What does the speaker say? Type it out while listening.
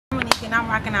and I'm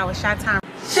rocking out with Chi-Town.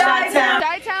 Chi-Town.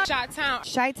 Chi-Town. Chi-Town.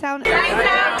 Chi-Town.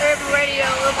 Chi-Town. Urban Radio.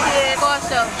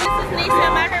 Also. This is Nisha.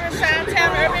 I'm out here with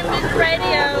Chi-Town Urban Music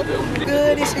Radio.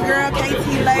 Good, it's your girl KT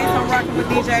Lace. I'm rocking with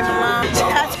DJ Malone.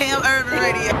 Chi-Town Urban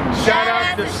Radio. Shout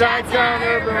out to Chi-Town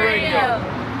Urban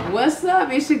Radio. What's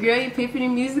up? It's your girl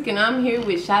Epiphanemusic, and I'm here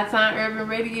with Chi-Town Urban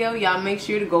Radio. Y'all make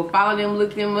sure to go follow them,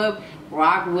 look them up,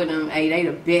 rock with them. Hey, they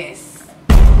the best.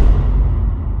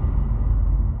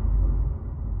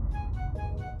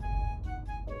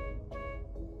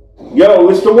 Yo,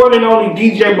 it's the one and only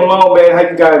DJ Malone, man. How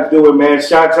you guys doing, man?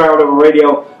 Chi-Town Urban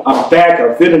Radio. I'm back.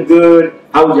 I'm feeling good.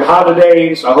 How was your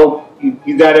holidays? I hope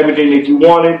you got everything that you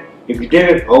wanted. If you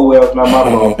didn't, oh well, it's not my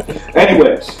fault.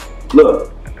 Anyways,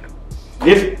 look.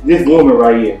 This woman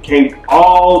right here came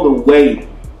all the way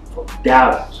from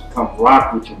Dallas. Come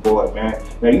rock with your boy, man.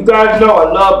 Now you guys know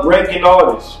I love breaking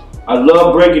artists. I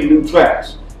love breaking new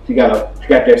tracks. She got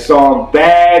that song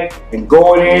Bag and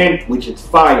Going In, which is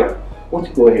fire. Why don't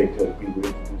you go ahead and tell the people,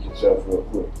 introduce yourself real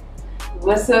quick.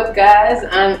 What's up, guys?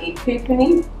 I'm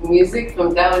Epiphanemusic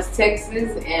from Dallas,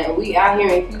 Texas, and we out here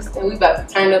in Houston. We about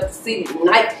to turn up the city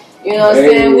tonight. You know what I'm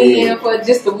saying? We in for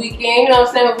just the weekend. You know what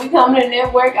I'm saying? We come to the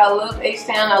network. I love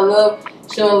H-Town. I love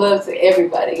showing love to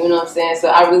everybody. You know what I'm saying? So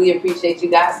I really appreciate you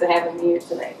guys for having me here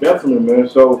tonight. Definitely, man.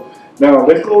 So now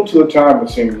let's go to a time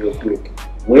machine real quick.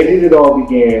 Where did it all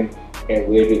begin and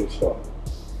where did it start?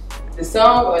 The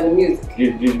song or the music?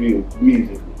 Just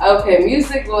music. Okay,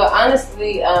 music. Well,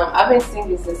 honestly, I've been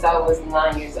singing since I was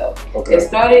 9 years old. Okay. It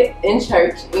started in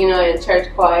church, you know, in church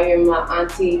choir. My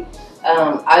auntie,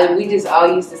 we just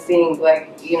all used to sing,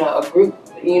 like, you know, a group,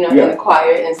 you know, in the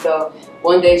choir. And so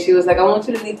one day she was like, I want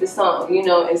you to lead the song, you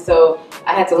know. And so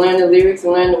I had to learn the lyrics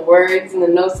and learn the words and the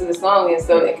notes of the song. And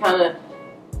so it kind of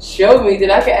showed me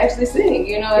that I could actually sing,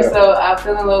 you know. And so I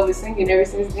fell in love with singing ever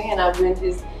since then. I've been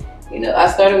just, you know,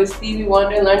 I started with Stevie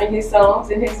Wonder, learning his songs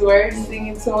and his words,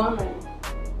 singing to him, and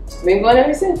been going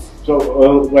ever since. So,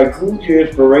 like, who's your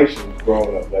inspiration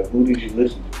growing up? Like, who did you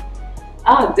listen to?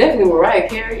 Oh, definitely Mariah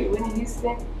Carey, Whitney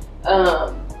Houston.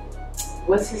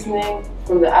 What's his name?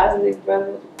 From the Isley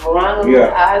Brothers? Ronald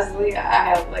Isley. I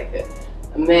have like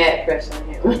a mad crush on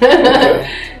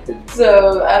him.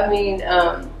 So, I mean,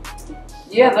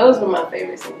 yeah, those were my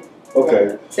favorite singers.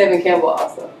 Okay. Tevin Campbell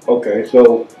also. Okay,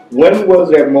 so when was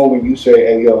that moment you say,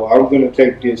 hey, yo, I'm going to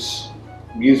take this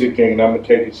music thing and I'm going to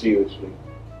take it seriously?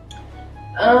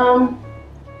 I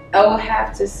would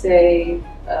have to say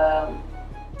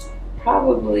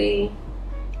probably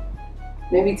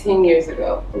maybe 10 years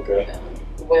ago. Okay.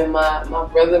 When my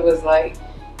brother was like,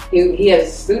 he has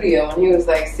a studio and he was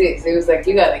like 6. He was like,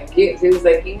 you got a gift. He was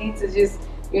like, you need to just,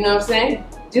 you know what I'm saying?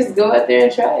 Just go out there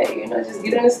and try it, you know, just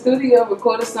get in the studio,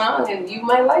 record a song, and you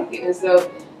might like it. And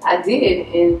so I did,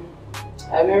 and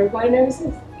I've been recording ever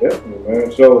since. Definitely,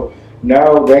 man. So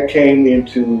now that came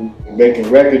into making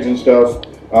records and stuff.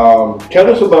 Tell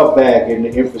us about Bag and the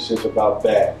emphasis about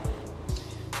Bag.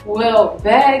 Well,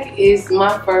 Bag is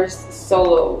my first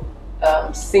solo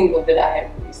single that I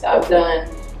have released. I've done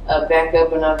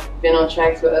backup and I've been on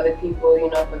tracks with other people, you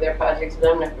know, for their projects, but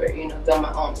I've never, you know, done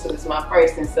my own. So it's my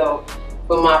first, and so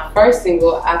for my first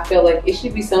single, I felt like it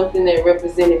should be something that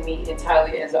represented me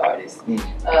entirely as an artist.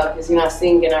 Because, you know, I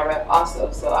sing and I rap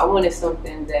also. So I wanted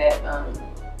something that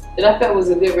that I felt was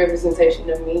a good representation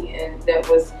of me, and that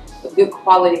was a good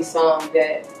quality song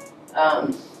that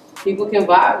people can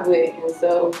vibe with. And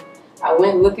so I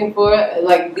went looking for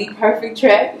like the perfect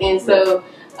track. And so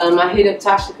I hit up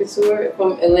Tasha Couture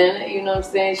from Atlanta. You know what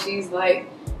I'm saying? She's like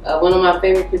one of my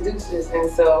favorite producers. And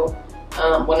so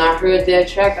when I heard that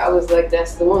track, I was like,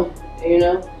 that's the one, you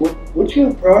know? What's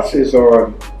your process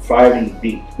on finding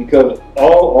beats? Because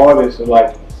all artists are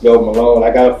like, yo, Malone,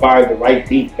 I gotta find the right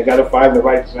beat. I gotta find the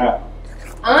right sound.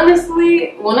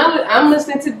 Honestly, when I'm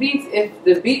listening to beats, if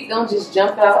the beat don't just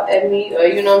jump out at me, or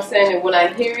you know what I'm saying, and when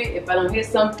I hear it, if I don't hear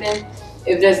something,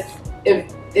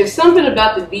 if something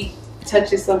about the beat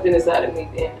touches something inside of me,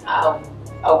 then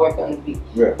I'll work on the beat.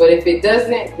 Yeah. But if it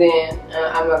doesn't, then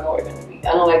I'm not gonna work on the beat.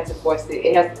 I don't like to force it.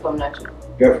 It has to come naturally.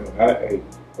 Definitely.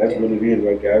 That's what it is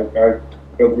right there.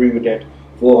 I agree with that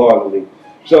full-heartedly.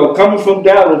 So coming from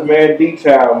Dallas, man,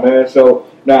 D-Town, man. So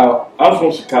now I'm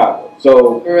from Chicago.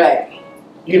 So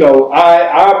you know,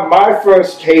 my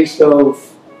first taste of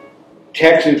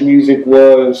Texas music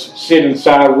was Sitting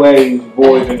Sideways,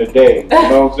 Boys in the Day. You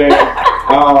know what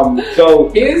I'm saying? So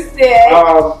Houston.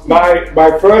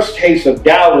 My first taste of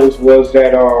Dallas was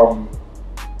that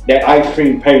ice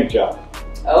cream paint job.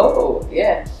 Oh,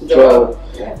 yeah. So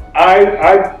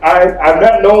I'm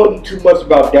not knowing too much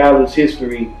about Dallas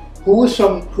history. Who are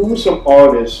some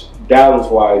artists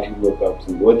Dallas-wise you look up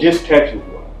to, or just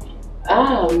Texas-wise?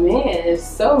 Ah man, there's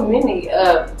so many.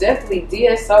 Definitely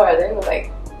DSR. They were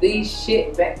like the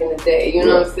shit back in the day. You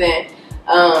know what I'm saying?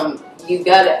 You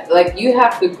gotta you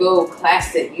have to go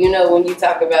classic. You know, when you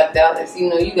talk about Dallas, you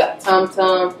know you got Tom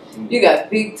Tom, you got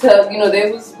Big Tough. You know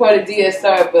they was part of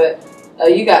DSR, but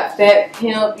you got Fat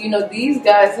Pimp. You know these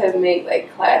guys have made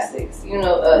like classics. You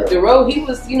know, Dero, he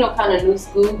was kind of new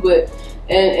school, but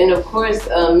and of course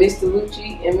Mr.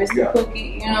 Lucci and Mr.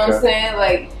 Cookie. You know what I'm saying?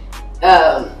 Like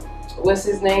what's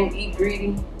his name? Eat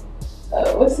Greedy.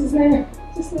 What's his name?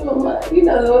 Just little mind. You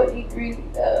know the one, Eat Greedy.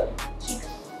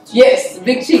 Yes,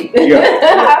 Big Cheap.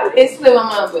 It's slipped my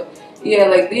mind, but yeah,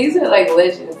 like these are like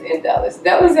legends in Dallas.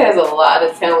 Dallas has a lot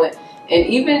of talent, and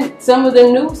even some of the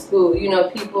new school, you know,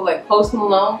 people like Post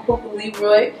Malone, Poopa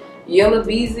Leroy, Yella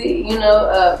Beezy, you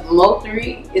know,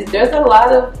 Mo3. There's a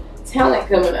lot of talent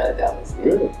coming out of Dallas.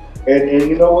 Really? And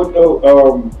you know what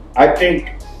though? I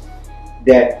think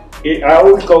that I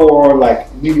always go on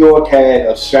like New York had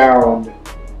a sound.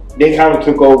 They kind of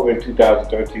took over in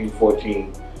 2013,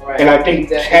 14. Right. And I think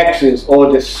Texas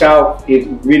or the South is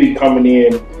really coming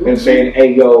in and saying,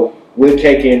 hey, yo, we're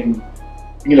taking,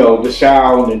 you know, the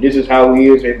sound and this is how it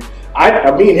is. And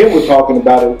me and him were talking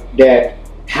about it, that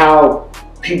how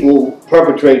people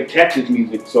perpetrate Texas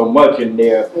music so much in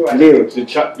their lyrics, the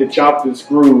chopped and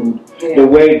screwed, the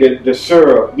way that the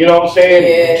syrup, you know what I'm saying?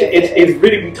 It's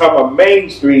really become a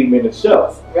mainstream in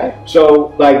itself. Right.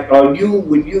 So, like, when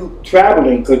you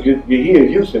traveling, because you're here in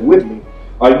Houston with me,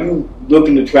 are you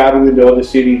looking to travel into other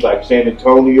cities like San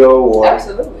Antonio or?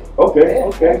 Absolutely. Okay. Yeah,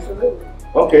 okay. Absolutely.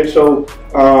 Okay. So,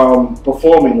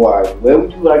 performing wise, where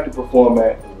would you like to perform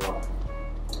at and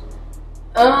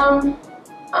why?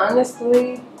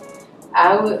 Honestly,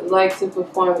 I would like to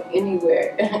perform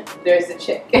anywhere there's a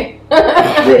check. You know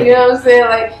what I'm saying?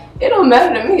 Like, it don't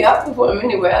matter to me. I'll perform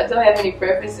anywhere. I don't have any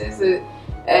preferences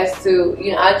as to,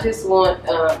 you know, I just want,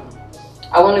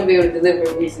 I want to be able to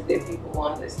deliver music that people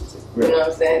want to listen to. You know what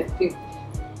I'm saying?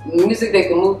 Music that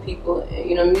can move people,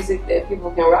 you know, music that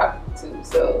people can rock to.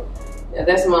 So yeah,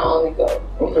 that's my only goal.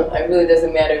 You know, it really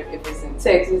doesn't matter if it's in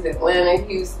Texas, Atlanta,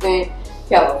 Houston,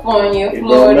 California,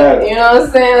 Florida. You know what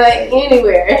I'm saying? Like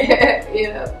anywhere.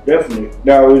 You know. Definitely.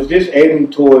 Now, is this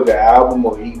aiming towards an album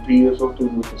or EP or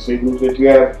something with the singles that you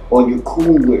have, or you're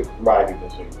cool with writing the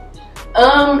singles?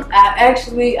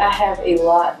 I have a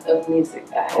lot of music.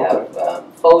 I have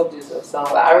folders of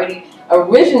songs.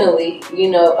 Originally,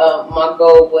 you know, my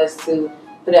goal was to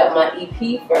put out my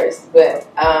EP first, but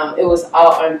it was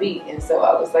all R&B, and so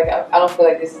I was like, I don't feel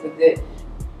like this is a good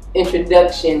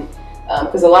introduction,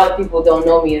 because a lot of people don't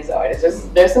know me as an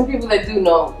artist. There's some people that do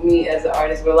know me as an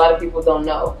artist, but a lot of people don't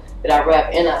know that I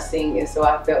rap and I sing, and so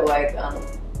I felt like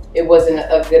it wasn't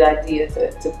a good idea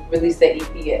to release that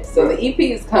EP yet. So the EP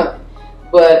is coming.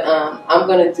 But I'm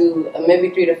gonna do maybe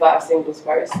 3 to 5 singles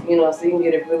first, you know, so you can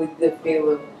get a really good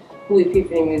feel of who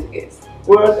Epiphanemusic is.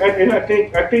 Well, and I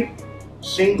think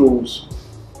singles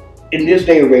in this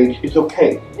day and age is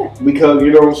okay, because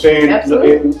you know what I'm saying.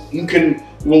 Absolutely. You can,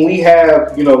 when we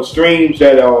have, you know, streams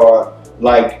that are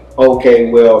like, okay,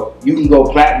 well, you can go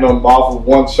platinum off of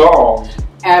one song.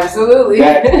 Absolutely.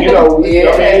 That, you know, I mean,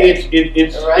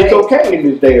 it's okay in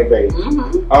this day and age.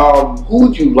 Who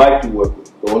would you like to work with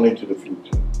going into the future?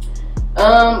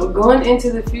 Going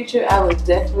into the future, I would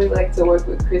definitely like to work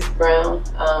with Chris Brown.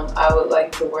 I would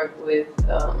like to work with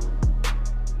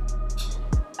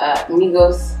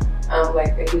Migos. I'm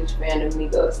like a huge fan of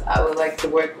Migos. I would like to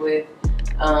work with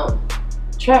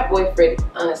Trap Boy Freddy.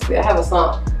 Honestly, I have a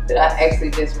song that I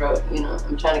actually just wrote. You know,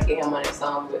 I'm trying to get him on that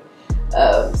song, but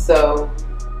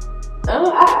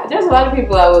there's a lot of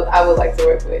people I would like to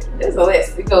work with. There's a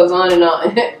list. It goes on and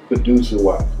on.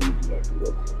 Producer-wise, who would you like to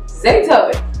work with?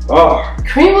 Zaytoven. Oh.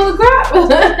 Cream of the crop.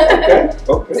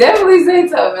 Okay. Definitely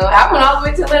Zaytoven. Like, I went all the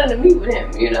way to Atlanta to meet with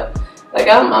him, you know. Like,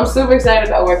 I'm super excited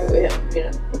about working with him, you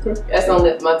know. Okay. That's on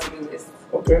my to-do list.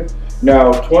 Okay.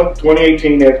 Now,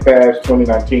 2018 has passed,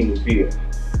 2019 is here.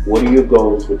 What are your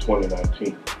goals for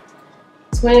 2019?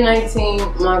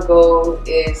 2019, my goal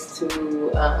is to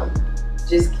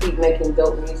just keep making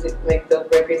dope music, make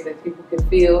dope records that people can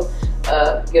feel,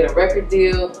 get a record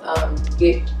deal,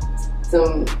 get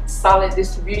some solid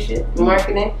distribution,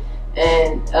 marketing,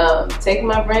 and take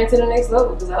my brand to the next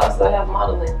level, because I also have a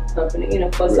modeling company, you know,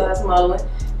 plus size modeling.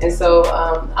 And so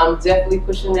I'm definitely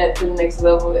pushing that to the next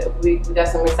level. We got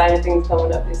some exciting things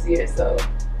coming up this year. So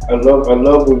I love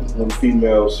when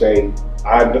females say,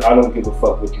 I don't give a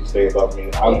fuck what you say about me.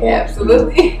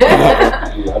 Absolutely.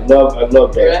 I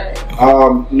love that.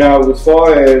 Right. Now, as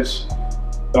far as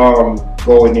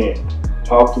going in,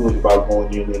 talk to us about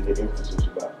going in and the emphasis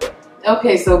about that.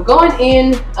 Okay, so going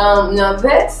in, now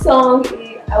that song,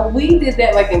 We did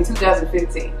that like in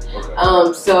 2015.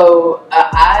 Okay. So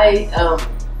I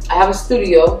have a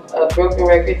studio, Broken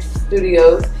Records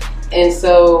Studios, and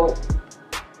so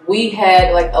we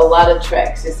had like a lot of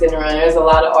tracks just sitting around. There's a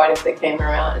lot of artists that came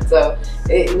around, and so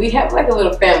we have like a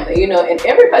little family, you know, and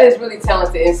everybody's really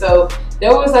talented. And so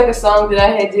there was like a song that I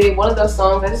had did, one of those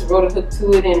songs, I just wrote a hook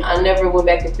to it and I never went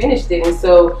back and finished it. And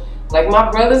so like my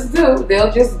brothers do,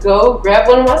 they'll just go grab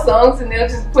one of my songs and they'll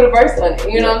just put a verse on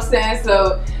it, you know what I'm saying?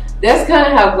 So that's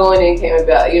kind of how Going In came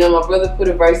about. You know, my brother put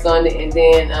a verse on it, and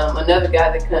then another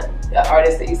guy, the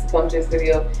artist that used to come to the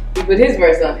studio, he put his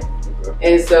verse on it.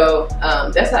 And so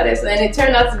that's how that's, and it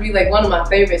turned out to be like one of my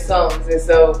favorite songs. And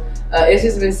so it's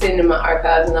just been sitting in my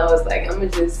archives, and I was like, I'm gonna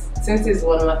just, since it's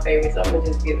one of my favorites, I'm gonna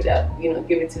just give it out, you know,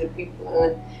 give it to the people,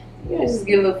 and you know, just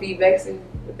get a little feedback, see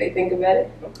what they think about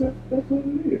it. Okay, that's what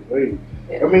it is. Hey.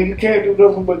 Yeah. I mean, you can't do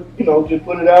nothing but, you know, just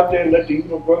put it out there and let the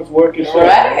universe work itself.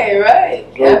 Right,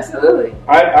 So, absolutely.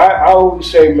 I always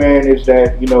say, man, is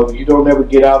that, you know, you don't ever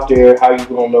get out there, how you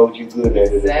gonna know that you're good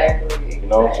at it? Exactly. You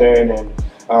know what I'm saying? And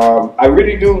I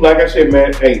really do, like I said,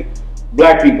 man, hey,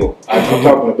 black people, I'm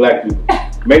talking to black people,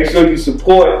 make sure you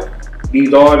support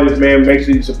these artists, man. Make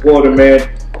sure you support them,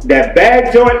 man. That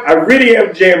bad joint, I really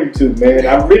am jamming to, man.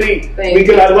 I really,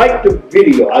 because I like the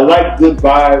video. I like good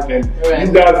vibes, and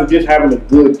you guys are just having a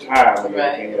good time. And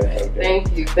right. Like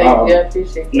Thank you. I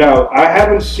appreciate it. Now, I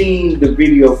haven't seen the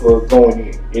video for Going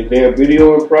In. Is there a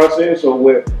video in process, or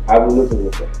where? How we looking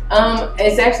with that?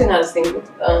 It's actually not a single.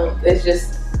 It's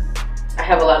just, I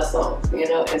have a lot of songs, you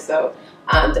know, and so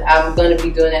I'm going to be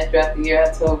doing that throughout the year.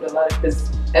 I told a lot of, because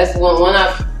that's when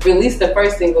I released the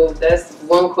first single, that's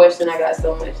one question I got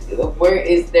so much. Where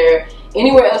is there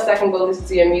anywhere else I can go listen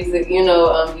to your music? You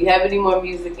know, do you have any more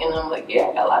music? And I'm like, yeah,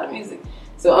 I got a lot of music.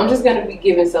 So I'm just going to be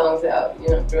giving songs out, you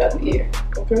know, throughout the year.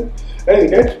 Okay. Hey,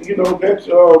 that's, you know, that's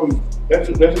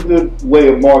a good way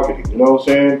of marketing. You know what I'm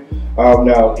saying?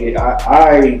 Now,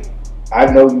 I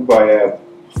know you probably have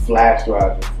flash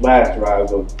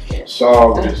drives of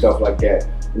songs and stuff like that.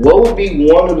 What would be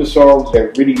one of the songs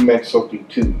that really meant something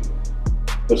to you?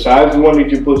 Besides the one that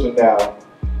you're pushing now,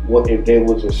 what if there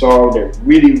was a song that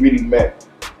really, really meant,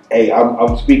 hey,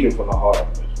 I'm speaking from the heart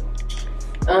of this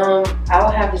one? I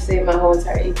would have to say my whole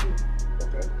entire EP.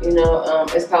 Okay. You know,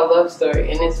 it's called Love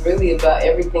Story, and it's really about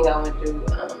everything I went through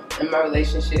in my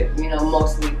relationship, you know,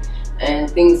 mostly, and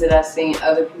things that I've seen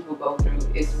other people go through.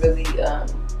 It's really,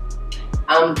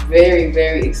 I'm very,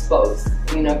 very exposed,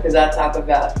 you know, because I talk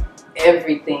about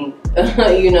everything.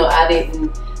 You know, I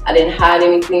didn't hide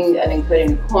anything. I didn't cut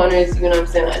any corners. You know what I'm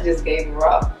saying? I just gave it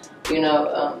raw. You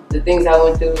know, the things I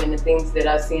went through and the things that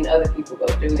I've seen other people go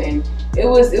through, and it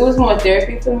was more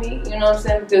therapy for me. You know what I'm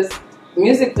saying? Because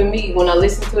music for me, when I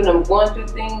listen to it, and I'm going through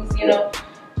things. You know,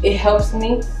 it helps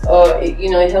me, or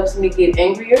it helps me get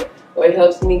angrier, or it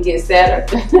helps me get sadder.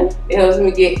 It helps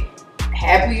me get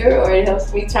happier, or it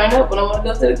helps me turn up when I want to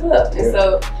go to the club. And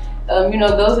so, you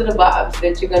know, those are the vibes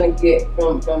that you're gonna get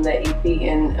from that EP.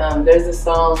 And there's a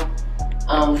song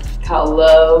called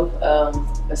Love,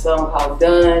 a song called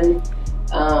Done,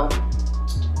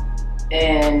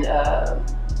 and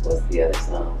what's the other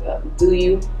song? Do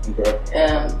You? Okay.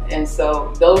 And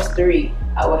so those three,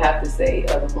 I would have to say,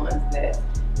 are the ones that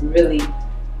really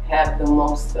have the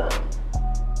most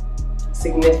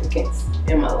significance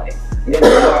in my life as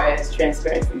far as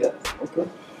transparency goes. Okay.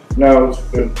 Now,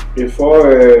 as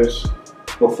far as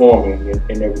performing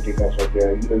and everything else like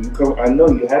that, I know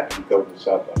you have to be coming to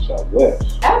South by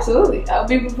Southwest. Absolutely. I'll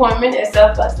be performing at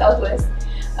South by Southwest.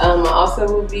 I also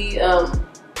will be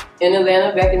in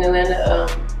Atlanta, back in Atlanta,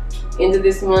 end of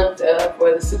this month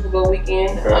for the Super Bowl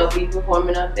weekend. Okay. I'll be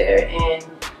performing out there, and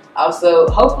also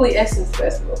hopefully Essence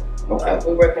Festival. Okay.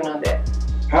 We're working on that.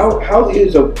 How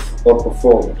is a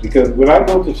performance? Because when I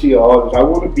go to see an artist, I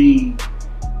want to be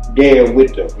there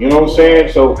with them. You know what I'm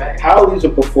saying? So how is a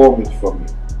performance from you?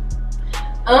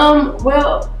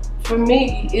 Well, for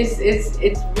me, it's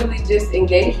really just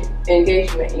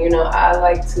engagement. You know, I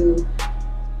like to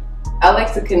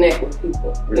connect with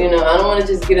people. Really? You know, I don't want to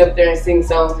just get up there and sing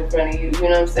songs in front of you. You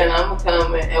know what I'm saying? I'm gonna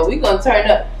come and we gonna turn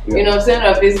up. Yeah. You know what I'm saying?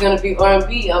 Or if it's gonna be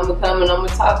R&B, I'm gonna come and I'm gonna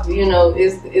talk. You know,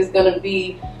 it's gonna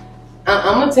be.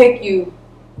 I'm gonna take you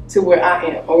to where I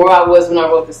am, or where I was when I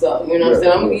wrote the song. You know what I'm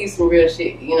saying? I'm gonna give you some real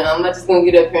shit. You know, I'm not just gonna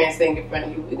get up here and sing in front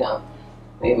of you. We gonna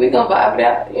vibe it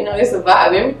out. You know, it's a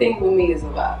vibe. Everything with me is a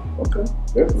vibe. Okay,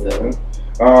 definitely.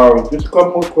 So, just a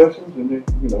couple more questions, and then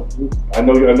I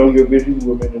know you're a busy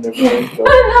woman and everything. So,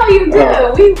 I know you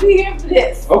good. We here for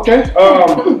this. Okay.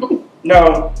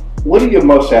 Now, what are your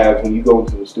must-haves when you go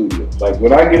into the studio? Like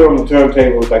when I get on the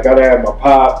turntables, I gotta have my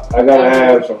pop. I gotta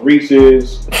have some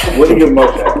Reese's. What are your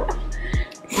must-haves?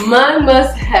 My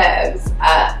must-haves,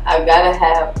 I gotta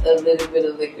have a little bit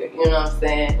of liquor, you know what I'm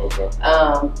saying? Okay.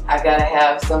 I gotta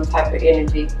have some type of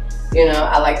energy. You know,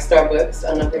 I like Starbucks.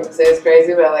 I know people say it's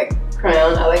crazy, but I like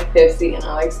Crown, I like Pepsi, and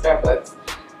I like Starbucks.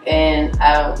 And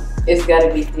it's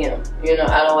gotta be dim. You know,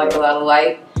 I don't like a lot of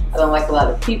light. I don't like a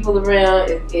lot of people around.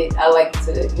 I like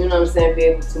to, you know what I'm saying, be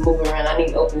able to move around. I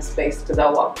need open space because I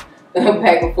walk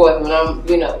back and forth when I'm,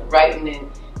 you know, writing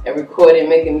and recording,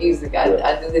 making music.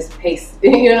 I do this pace,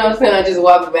 you know what I'm saying? I just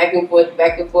walk back and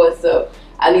forth. So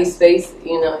I need space,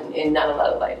 you know, and not a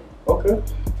lot of lighting. Okay.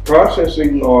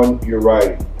 Processing on your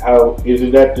writing, how is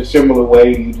it that the similar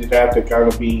way you just have to kind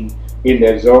of be in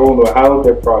that zone, or how is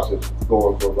that process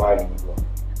going for writing as well?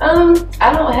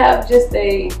 I don't have just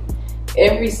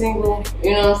every single,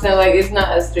 you know what I'm saying, like it's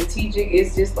not a strategic,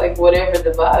 it's just like whatever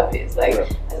the vibe is. Like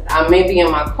I may be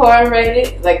in my car and write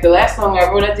it. Like the last song I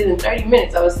wrote, I did in 30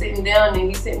 minutes. I was sitting down and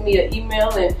he sent me an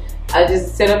email and I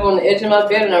just sat up on the edge of my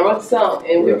bed and I wrote the song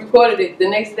and we recorded it the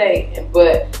next day.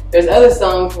 But there's other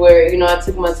songs where, you know, I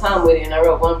took my time with it and I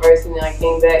wrote one verse and then I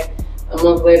came back a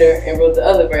month later and wrote the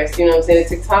other verse. You know what I'm saying? It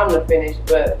took time to finish,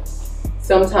 but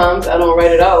sometimes I don't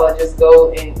write at all. I just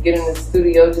go and get in the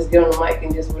studio, just get on the mic,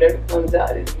 and just whatever comes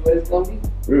out is what it's going to be.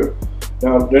 Yeah.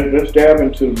 Now, let's dive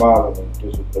into the modeling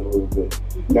just a little bit.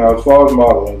 Now, as far as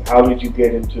modeling, how did you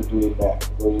get into doing that?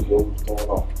 What was going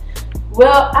on?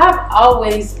 Well, I've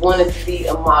always wanted to be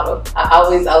a model. I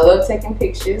love taking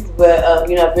pictures, but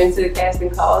you know, I've been to the casting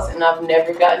calls and I've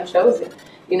never gotten chosen.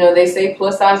 You know, they say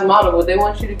plus size model, but they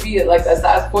want you to be like a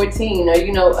size 14 or,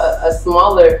 you know, a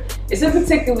smaller. It's a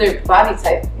particular body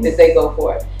type that they go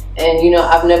for. And, you know,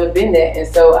 I've never been there. And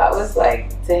so I was like,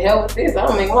 to hell with this. I'm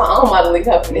going to make my own modeling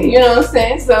company. You know what I'm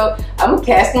saying? So I'm going to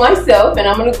cast myself and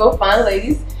I'm going to go find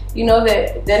ladies, you know,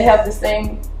 that have the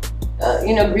same,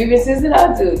 you know, grievances that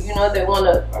I do. You know, that want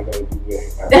to. I got to do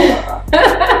that.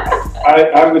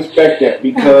 I respect that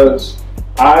because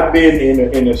I've been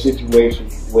in a situation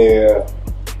where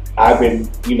I've been,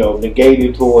 you know,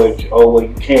 negated towards, oh, well,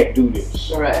 you can't do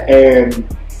this. Right. And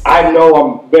I know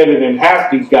I'm better than half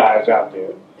these guys out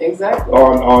there. Exactly.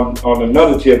 On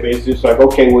another tip, it's just like,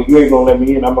 okay, well, you ain't gonna let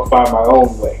me in. I'm gonna find my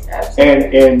own way.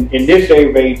 Absolutely. And in this day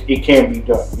of age, it can be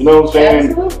done. You know what I'm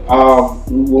saying?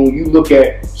 Absolutely. When you look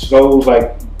at shows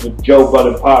like the Joe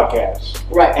Budden podcast,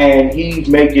 right, and he's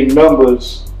making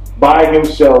numbers by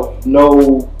himself,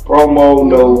 no promo,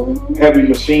 no heavy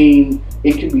machine.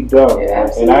 It can be done,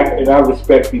 and I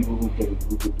respect people who can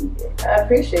do that. I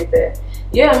appreciate that.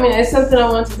 Yeah, I mean, it's something I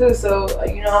want to do. So,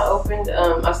 you know,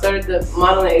 I started the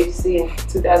modeling agency in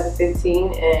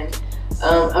 2015, and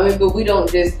I mean, but we don't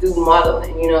just do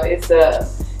modeling. You know, it's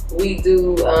we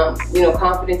do you know,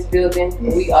 confidence building.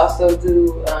 Mm-hmm. We also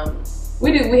do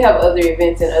we have other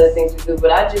events and other things we do.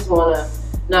 But I just want to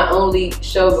not only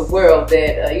show the world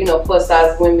that you know, plus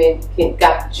size women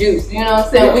got the juice. You know what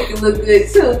I'm saying? We can look good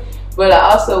too. But I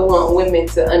also want women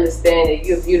to understand that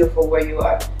you're beautiful where you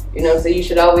are. You know, so you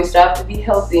should always strive to be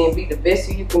healthy and be the best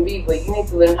you can be, but you need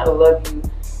to learn how to love you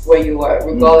where you are,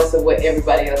 regardless of what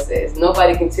everybody else says.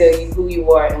 Nobody can tell you who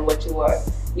you are and what you are.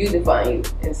 You define you.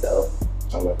 And so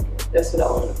I like that. That's what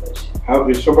I want to push. How,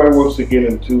 if somebody wants to get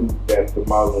into the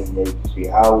modeling agency,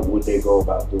 how would they go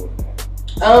about doing that?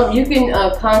 You can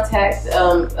contact,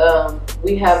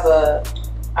 we have our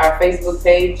Facebook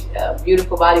page,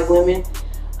 Beautiful Body Women.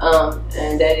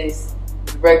 And that is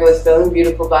regular spelling,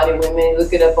 Beautiful Body Women.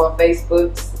 Look it up on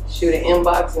Facebook, shoot an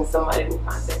inbox, and somebody will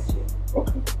contact you.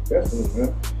 Okay, definitely,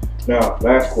 man. Now,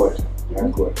 last question.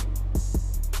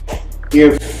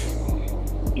 If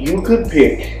you could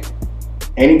pick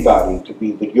anybody to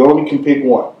be, but you only can pick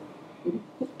one,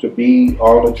 to be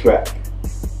on the track,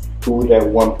 who would that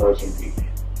one person be?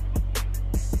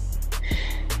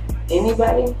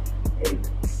 Anybody?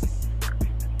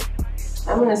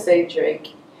 I'm going to say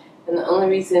Drake. And the only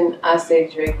reason I say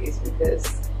Drake is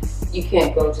because you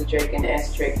can't go to Drake and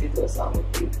ask Drake to do a song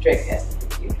with you. Drake has to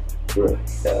pick you. Sure.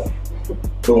 So,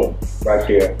 boom, right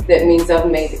there. That means I've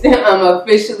made it. I'm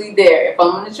officially there. If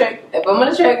I'm on the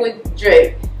track with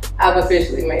Drake, I've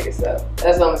officially made it. So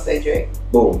that's why I'm gonna say Drake.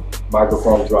 Boom,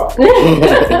 microphone drop.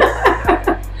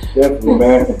 Definitely,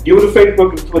 man. Give it a Facebook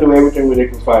and Twitter, everything where they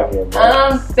can find you.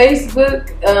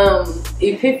 Facebook,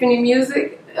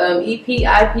 Epiphanemusic.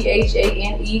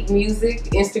 Epiphane music.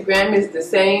 Instagram is the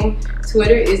same.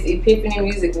 Twitter is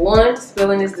Epiphanemusic1.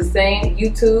 Spelling is the same.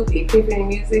 YouTube,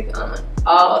 Epiphanemusic on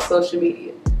all social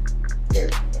media.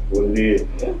 That's what it is.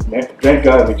 Thank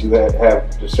God that you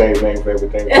have the same name for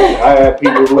everything. I have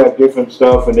people who have different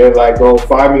stuff and they're like, oh,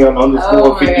 find me on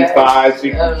 _ 55,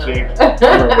 66.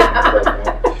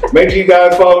 Make sure you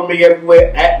guys follow me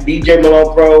everywhere at DJ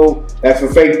Malone Pro. That's for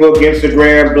Facebook,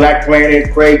 Instagram, Black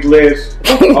Planet, Craigslist,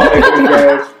 all that good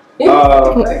jazz.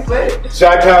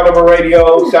 Chi-Town Urban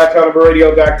Radio,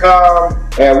 ChiTownUrbanRadio.com.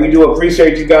 And we do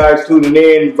appreciate you guys tuning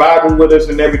in, vibing with us,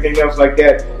 and everything else like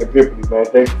that. Epiphany, man,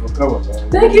 thank you for coming, man.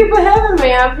 Thank you for having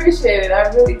me. I appreciate it. I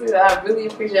really do. I really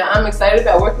appreciate it. I'm excited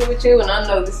about working with you, and I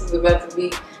know this is about to be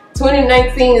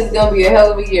 2019 is gonna be a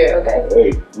hell of a year.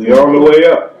 Okay. Hey, we on the way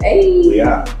up. Hey. We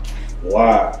out.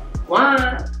 Wow.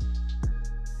 Wow.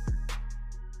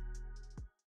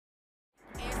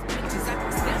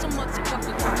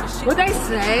 What they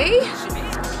say?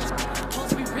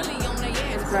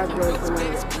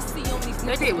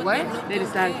 They did what? They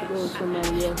decided to go with someone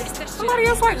else. Somebody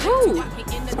else like who?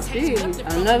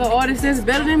 Another artist that's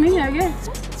better than me, I guess.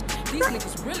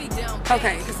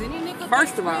 Okay,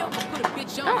 first of all,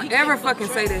 don't ever fucking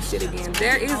say that shit again.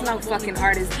 There is no fucking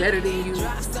artist better than you.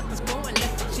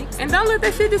 And don't let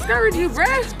that shit discourage you,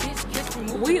 bruh.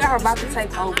 We are about to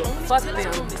take over. Fuck them.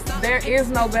 There is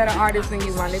no better artist than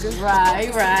you, my niggas.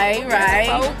 Right.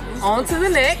 So, on to the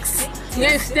next. You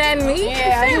understand me?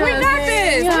 Yeah, shit, we got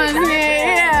this.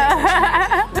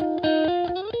 Yeah.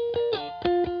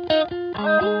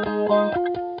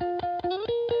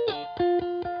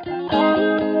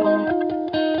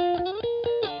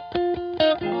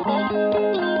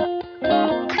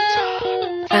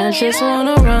 I just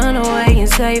wanna run away and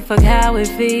say fuck how it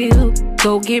feel.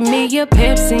 Go get me a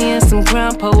Pepsi and some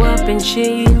Crown, pull up and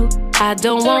chill. I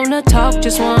don't wanna talk,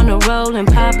 just wanna roll and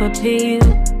pop a pill.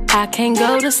 I can't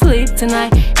go to sleep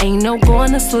tonight, ain't no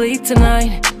going to sleep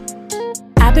tonight.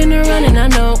 I've been running, I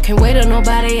know, can't wait on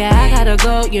nobody, yeah, I gotta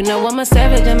go. You know I'm a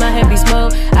savage and my head be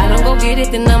smoke. I don't go get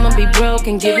it, then I'ma be broke.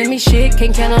 And giving me shit,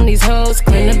 can't count on these hoes.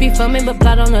 Claim to be for me, but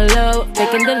plot on the low.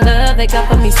 Taking the love they got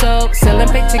for me so. Selling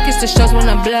fake tickets to shows when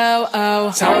I blow,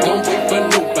 oh. Time don't wait for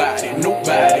nobody,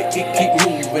 nobody. It keep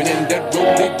moving, and that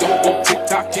road they don't go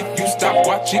tick-tock. If you stop,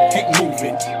 watch it keep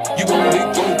moving. You only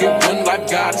gon' get one life,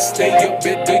 gotta stay up,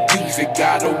 better use it.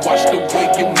 Gotta watch the way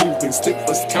you're moving.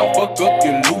 Slippers count, fuck up,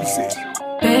 you lose it.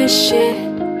 Best shit,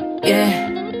 yeah.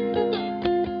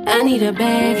 I need a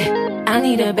bag, I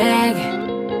need a bag.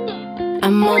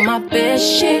 I'm on my best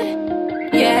shit,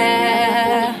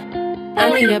 yeah. I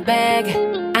need a bag,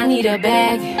 I need a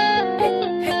bag.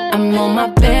 I'm on my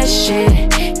best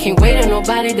shit. Can't wait on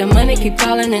nobody, the money keep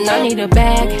falling and I need a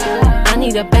bag, I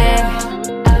need a bag.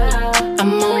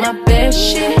 I'm on my best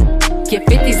shit. Get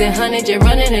 50s and 100s, you're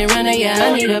running and running, yeah,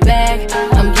 I need a bag.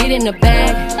 I'm getting a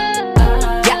bag.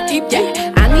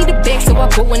 Yeah, I need a bag, so I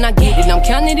put when I get it. I'm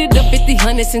counting it up, 50,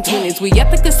 100s and 20s. We at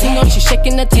the casino, she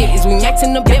shaking her titties. We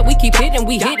maxing the bet, we keep hitting,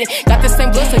 we hit it. Got the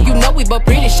same blood, so you know we both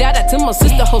pretty. Shout out to my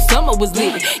sister, whole summer was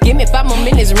lit. Give me 5 more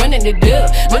minutes running the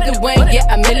dub. Look at Wayne, yeah,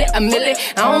 I mill it.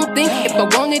 I don't think if I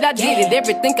want it, I did it.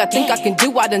 Everything I think I can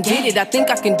do, I done did it. I think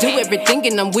I can do everything,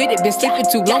 and I'm with it. Been sleeping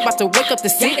too long, about to wake up the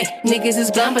city. Niggas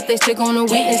is blind, but they still gonna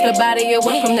witness the body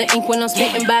away from the ink when I'm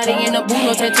spitting. Body in a boot,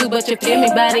 no tattoo, but you feel me.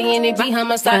 Body in it, behind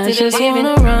my side to the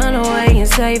living. Run away and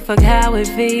say fuck how it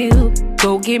feel.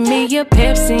 Go get me a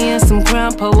Pepsi and some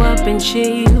Crown, pull up and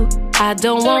chill. I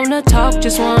don't wanna talk,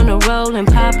 just wanna roll and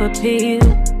pop a pill.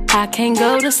 I can't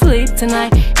go to sleep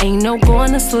tonight, ain't no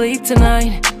going to sleep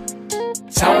tonight.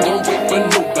 Time don't wait for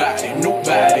nobody,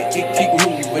 nobody. It keep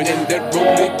moving, and that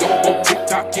road it don't go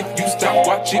tick-tock. If you stop,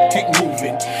 watch it keep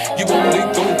moving. You only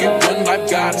gon' get one life,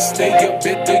 gotta stay up,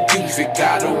 better use it.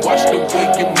 Gotta watch the way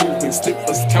you're moving.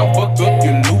 Slippers count, fuck up,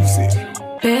 you lose it.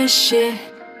 Best shit,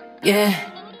 yeah.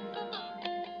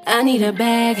 I need a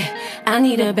bag, I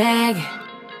need a bag.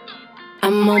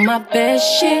 I'm on my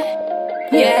best shit,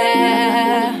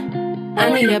 yeah. I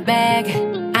need a bag,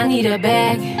 I need a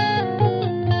bag.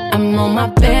 I'm on my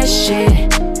best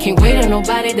shit. Can't wait on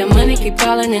nobody, the money keep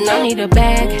falling and I need a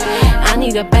bag, I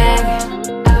need a bag.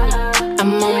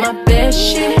 I'm on my best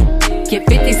shit. Get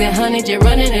 50s and 100s, you're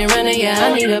running and running, yeah,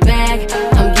 I need a bag.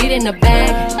 I'm getting a bag.